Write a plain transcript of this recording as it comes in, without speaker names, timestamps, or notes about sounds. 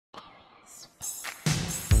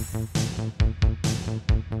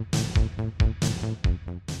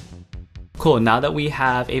Cool, now that we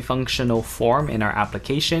have a functional form in our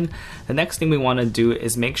application, the next thing we want to do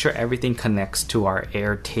is make sure everything connects to our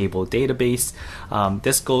Airtable database.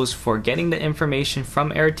 This goes for getting the information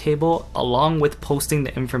from Airtable along with posting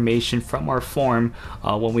the information from our form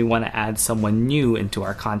when we want to add someone new into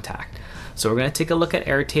our contact. So we're going to take a look at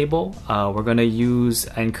Airtable. We're going to use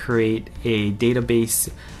and create a database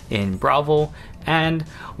in Bravo, and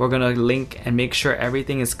we're going to link and make sure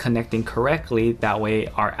everything is connecting correctly. That way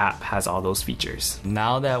our app has all those features.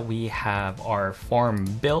 Now that we have our form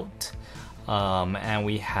built and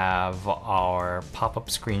we have our pop-up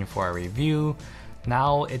screen for our review,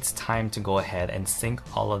 now it's time to go ahead and sync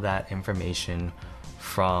all of that information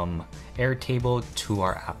from Airtable to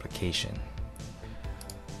our application.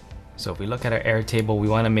 So if we look at our Airtable, we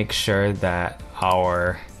want to make sure that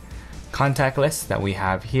our contact list that we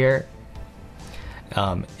have here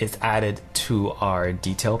is added to our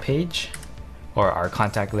detail page or our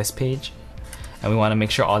contact list page, and we want to make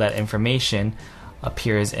sure all that information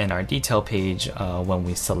appears in our detail page when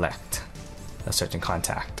we select a certain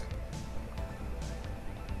contact.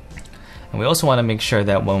 And we also want to make sure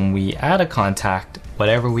that when we add a contact,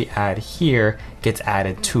 whatever we add here gets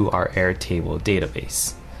added to our Airtable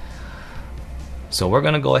database. So we're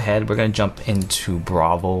going to go ahead, we're going to jump into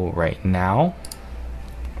Bravo right now.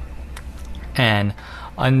 And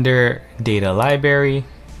under data library,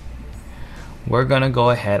 we're going to go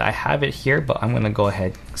ahead, I have it here, but I'm going to go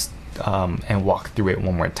ahead and walk through it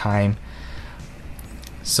one more time.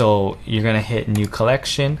 So you're going to hit new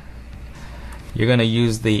collection. You're going to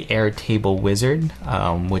use the Airtable wizard,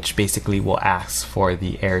 which basically will ask for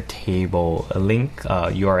the Airtable link,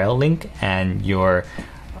 URL link, and your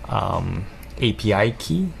API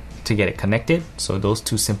key to get it connected. So those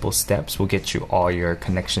two simple steps will get you all your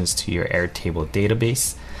connections to your Airtable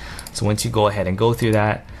database. So once you go ahead and go through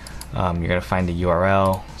that, you're going to find the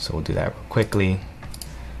URL. So we'll do that real quickly.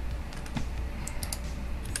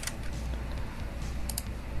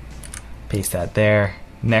 Paste that there.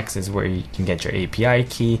 Next is where you can get your API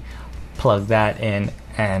key, plug that in,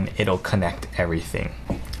 and it'll connect everything.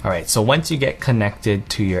 All right, so once you get connected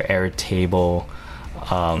to your Airtable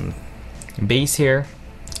base here,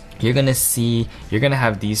 you're gonna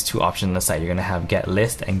have these two options on the side. You're gonna have get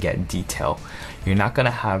list and get detail. You're not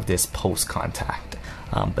gonna have this post contact,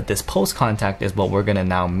 but this post contact is what we're gonna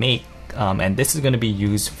now make, and this is gonna be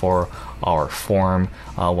used for our form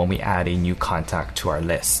when we add a new contact to our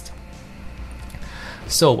list.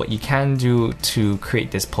 So what you can do to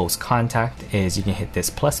create this post contact is you can hit this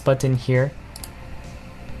plus button here.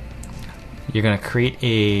 You're going to create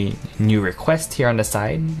a new request here on the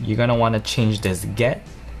side. You're going to want to change this get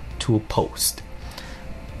to post.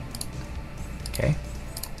 Okay.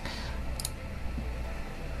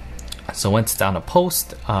 So once it's on a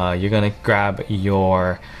post, you're going to grab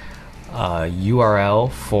your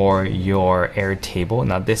URL for your Airtable.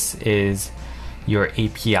 Now this is your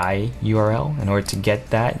API URL. In order to get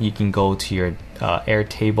that, you can go to your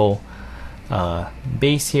Airtable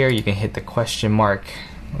base here. You can hit the question mark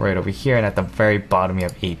right over here, and at the very bottom you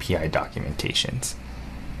have API documentations.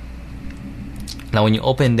 Now when you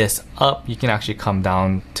open this up, you can actually come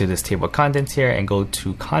down to this table of contents here and go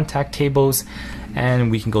to contact tables, and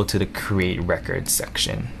we can go to the create records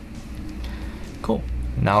section. Cool.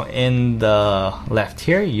 Now in the left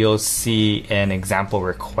here, you'll see an example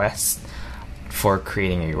request for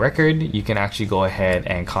creating a record. You can actually go ahead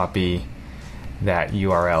and copy that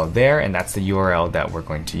URL there, and that's the URL that we're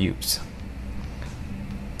going to use.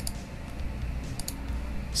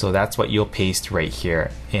 So that's what you'll paste right here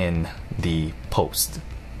in the post.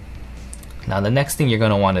 Now the next thing you're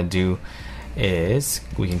going to want to do is,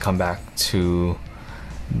 we can come back to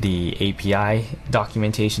the API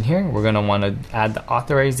documentation here. We're going to want to add the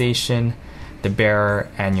authorization, the bearer,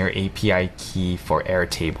 and your API key for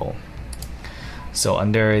Airtable. So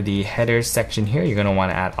under the headers section here, you're going to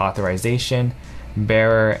want to add authorization,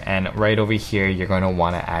 bearer, and right over here you're going to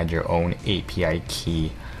want to add your own API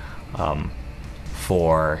key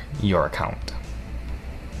for your account.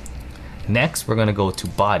 Next, we're going to go to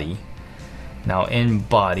body. Now in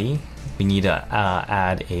body, we need to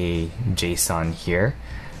add a JSON here.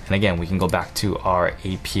 And again, we can go back to our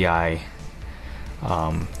API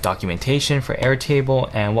documentation for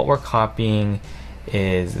Airtable, and what we're copying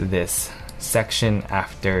is this section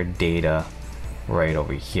after data right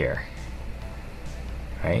over here.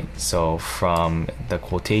 Right? So from the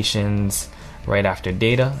quotations right after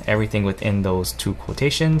data, everything within those two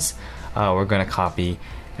quotations, we're going to copy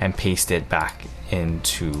and paste it back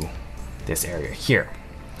into this area here.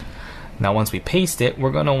 Now once we paste it,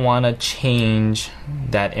 we're going to want to change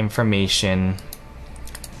that information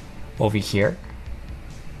over here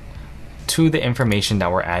to the information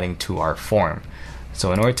that we're adding to our form.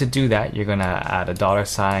 So in order to do that, you're going to add a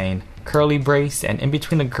 $, curly brace, and in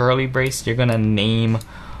between the curly brace, you're going to name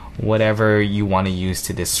whatever you want to use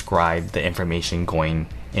to describe the information going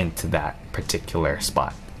into that particular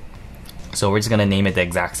spot. So we're just going to name it the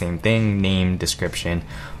exact same thing: name, description,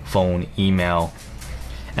 phone, email.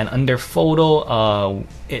 And under photo,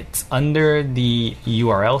 it's under the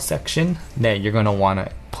URL section that you're going to want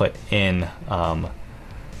to put in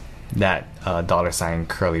that $,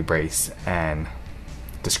 curly brace and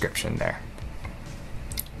description there.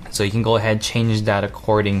 So you can go ahead, change that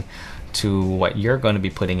according to what you're going to be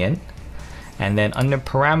putting in. And then under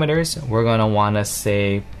parameters, we're going to want to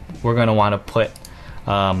say, we're going to want to put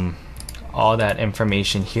all that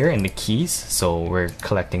information here in the keys. So we're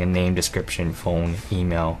collecting a name, description, phone,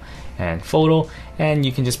 email, and photo. And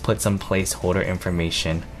you can just put some placeholder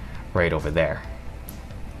information right over there.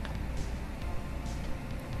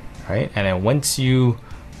 All right, and then once you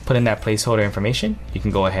put in that placeholder information, you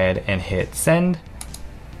can go ahead and hit send.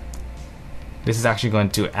 This is actually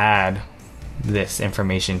going to add this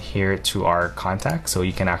information here to our contact, so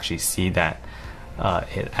you can actually see that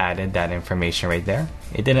it added that information right there.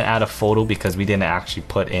 It didn't add a photo because we didn't actually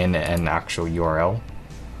put in an actual URL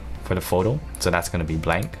for the photo, so that's going to be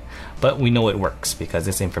blank. But we know it works because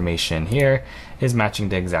this information here is matching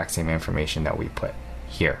the exact same information that we put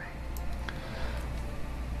here.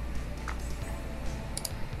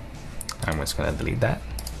 I'm just going to delete that.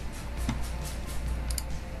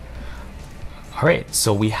 Alright,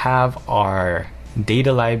 so we have our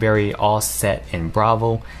data library all set in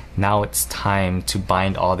Bravo. Now it's time to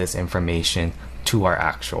bind all this information to our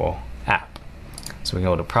actual app. So we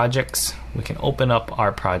go to projects, we can open up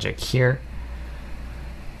our project here,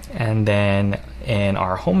 and then in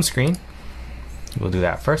our home screen, we'll do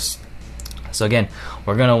that first. So again,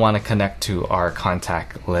 we're going to want to connect to our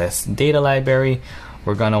contact list data library.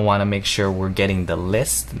 We're going to want to make sure we're getting the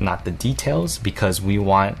list, not the details, because we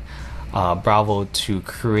want Bravo to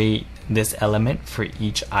create this element for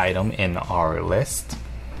each item in our list.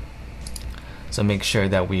 So make sure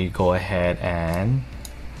that we go ahead and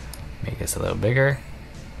make this a little bigger.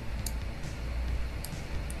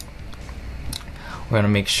 We're going to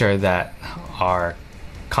make sure that our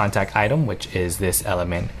contact item, which is this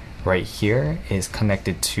element right here, is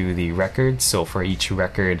connected to the record. So for each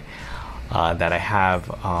record that I have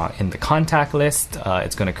in the contact list,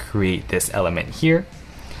 it's going to create this element here.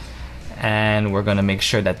 And we're going to make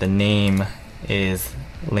sure that the name is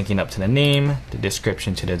linking up to the name, the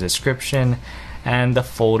description to the description, and the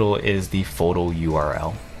photo is the photo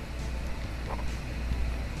URL.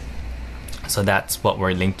 So that's what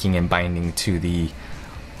we're linking and binding to the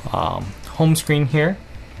home screen here.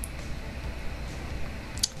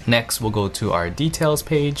 Next, we'll go to our details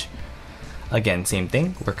page. Again, same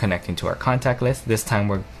thing. We're connecting to our contact list. This time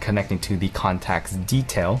we're connecting to the contact's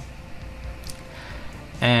detail.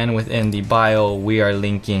 And within the bio, we are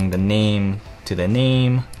linking the name to the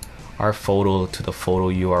name, our photo to the photo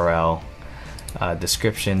URL,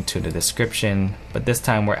 description to the description. But this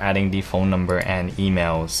time we're adding the phone number and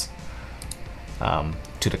emails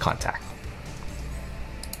to the contact.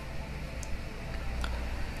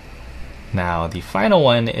 Now the final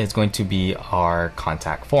one is going to be our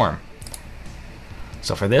contact form.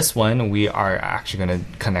 So for this one, we are actually going to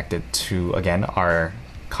connect it to, again, our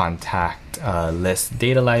contact list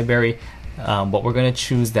data library, but we're going to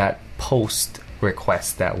choose that post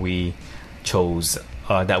request that we chose,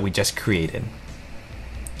 that we just created.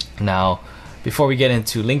 Now, before we get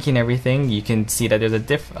into linking everything, you can see that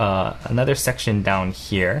there's another section down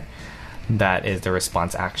here that is the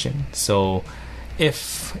response action. So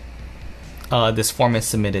if this form is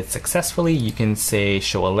submitted successfully, you can say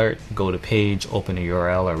show alert, go to page, open a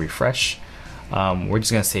URL, or refresh. We're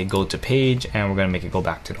just going to say go to page, and we're going to make it go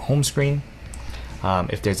back to the home screen.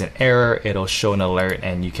 If there's an error, it'll show an alert,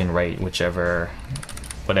 and you can write whatever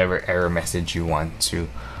error message you want to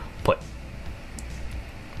put.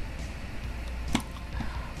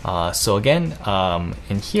 So again,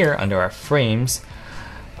 in here under our frames,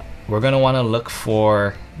 we're going to want to look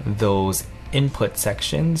for those input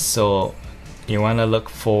sections. So you want to look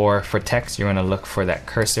for text, you're going to look for that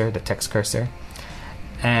cursor, the text cursor.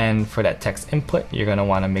 And for that text input, you're going to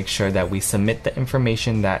want to make sure that we submit the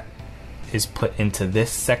information that is put into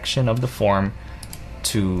this section of the form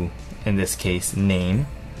to, in this case, name.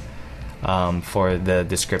 For the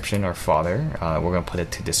description or father, we're going to put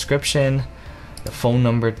it to description, the phone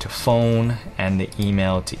number to phone, and the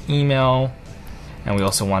email to email. and we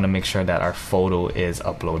also want to make sure that our photo is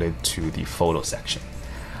uploaded to the photo section.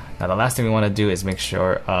 Now the last thing we want to do is make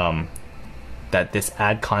sure that this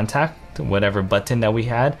add contact, whatever button that we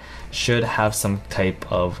had, should have some type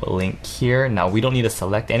of link here. Now we don't need to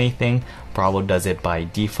select anything, Bravo does it by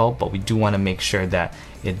default, but we do want to make sure that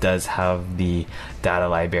it does have the data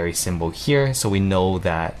library symbol here, so we know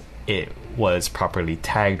that it was properly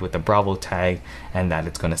tagged with the Bravo tag and that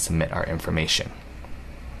it's going to submit our information.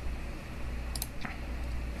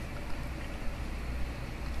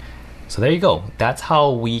 So there you go. That's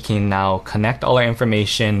how we can now connect all our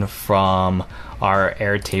information from our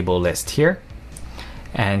Airtable list here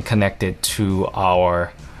and connect it to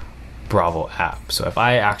our Bravo app. So if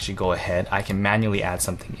I actually go ahead, I can manually add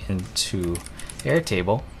something into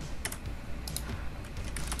Airtable.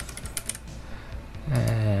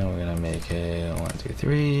 And we're gonna make it 1, 2,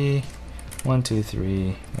 3, 1, 2,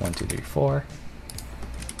 3, 1, 2, 3, 4.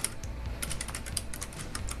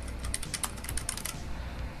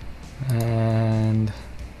 And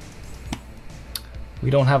we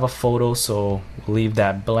don't have a photo, so we'll leave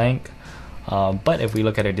that blank. But if we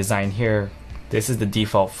look at our design here, this is the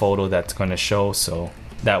default photo that's going to show, so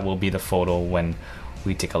that will be the photo when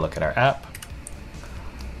we take a look at our app.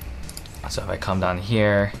 So if I come down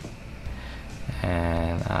here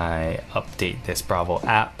and I update this Bravo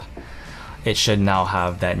app, it should now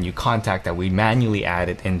have that new contact that we manually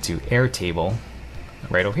added into Airtable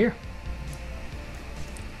right over here.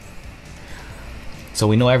 So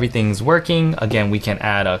we know everything's working. Again, we can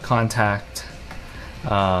add a contact,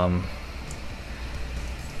 and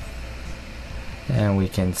we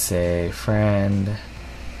can say friend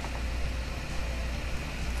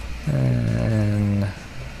and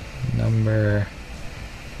number,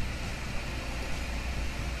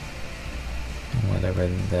 whatever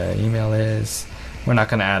the email is. We're not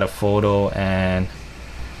going to add a photo, and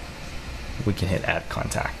we can hit add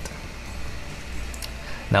contact.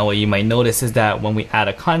 Now what you might notice is that when we add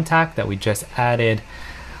a contact that we just added,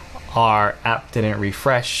 our app didn't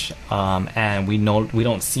refresh, and we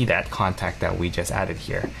don't see that contact that we just added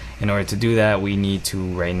here. In order to do that, we need to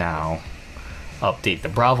right now update the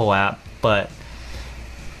Bravo app, but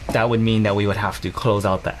that would mean that we would have to close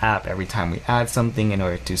out the app every time we add something in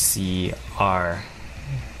order to see our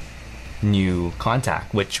new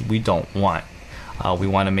contact, which we don't want. We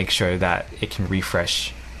want to make sure that it can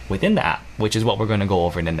refresh within the app, which is what we're going to go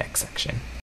over in the next section.